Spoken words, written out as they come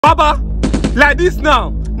Baba, like this now.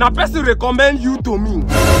 Now person recommend you to me.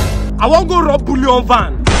 I won't go rob bullion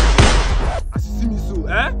van. As you see me so,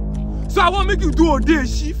 eh? So I won't make you do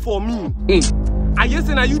Odeshi for me. And yes,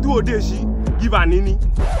 now you do Odeshi, give her Nini,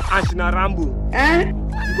 and she na Rambo.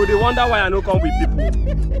 You go they wonder why I don't come with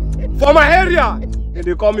people. For my area,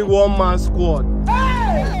 they call me one man squad.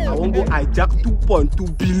 I won't go hijack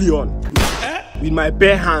 2.2 billion with my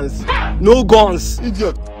bare hands. No guns.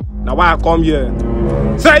 Idiot. Now why I come here?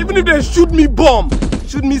 So even if they shoot me bomb,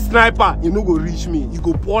 shoot me sniper, you no go reach me. You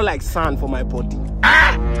go pour like sand for my body.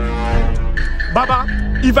 Baba,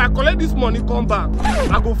 if I collect this money, come back,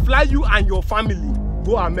 I go fly you and your family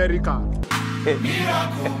go America.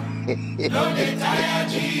 Miracle, don't they tire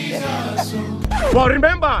Jesus. But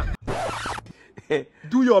remember,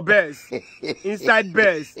 do your best. Inside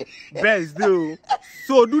best. Best do.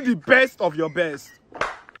 So do the best of your best.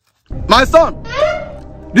 My son,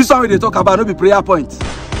 this one they talk about no be prayer point.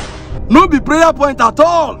 No be prayer point at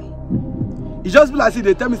all. It just be like say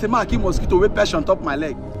they tell me say man kill mosquito wey perch on top my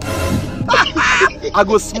leg. I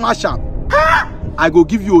go smash am. I go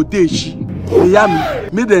give you Odeshi. They hear me.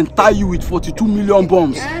 Make them tie you with 42 million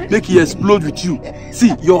bombs. Make it explode with you.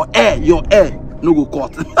 See, your air no go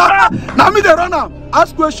cut. Now me they run am.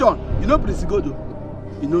 Ask question. You know Presigodo?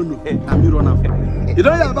 You know no. Now me run am. You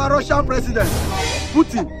don't hear about Russian president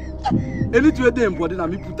Putin. Anything they embody, na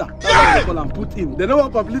me put am. That's why they call am put in. They don't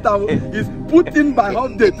want complete am. It's put in by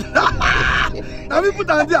update. Now me put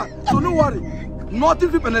am there. So no worry.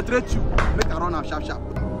 Nothing will penetrate you. Make a run am sharp.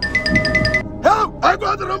 Help! I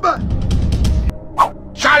go to the room back.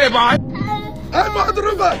 Charlie boy! I go to the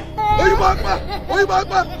room back. Oh you back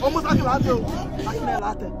man. Almost like a latte.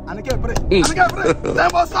 And I can't pray.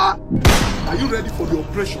 Never sir. Are you ready for the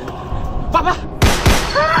operation?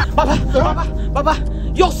 Baba,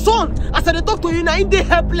 your son, as I talk to you now, they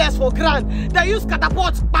helpless for grand. They use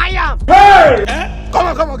catapults, buy him. Hey!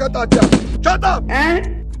 Come on, get out here. Shut up.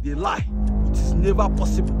 They lie. It is never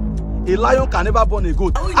possible. A lion can never born a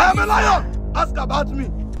goat. I am a lion. Ask about me.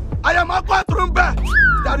 I am a bear.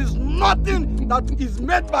 There is nothing that is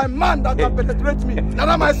made by man that can penetrate me. That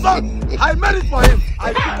is my son. I made it for him.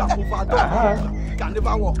 I pick up over dog. He can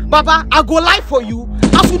never walk. Baba, I go lie for you.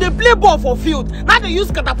 As they play ball for field, now they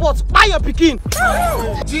use catapults. Buy your pikin.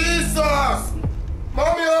 Jesus!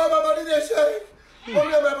 Mommy, oh, my body they shake.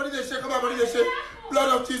 Mommy, oh, my body they shake. My body they shake.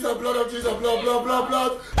 Blood of Jesus, blood.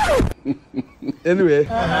 Anyway,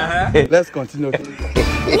 let's continue.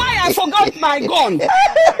 Why I forgot my gun?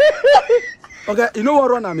 Okay, you know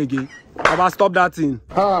what run am again? Baba, stop that thing.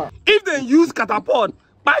 If they use catapult,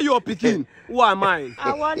 buy your pikin. Who am I?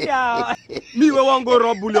 I wonder. Me, we won't go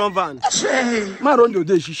rob bullion van. Man, run your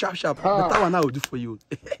day, she sharp. Better one I will do for you.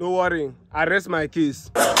 Don't worry, I rest my case.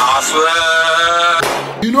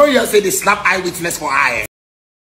 You know you say they slap eyewitness for eye.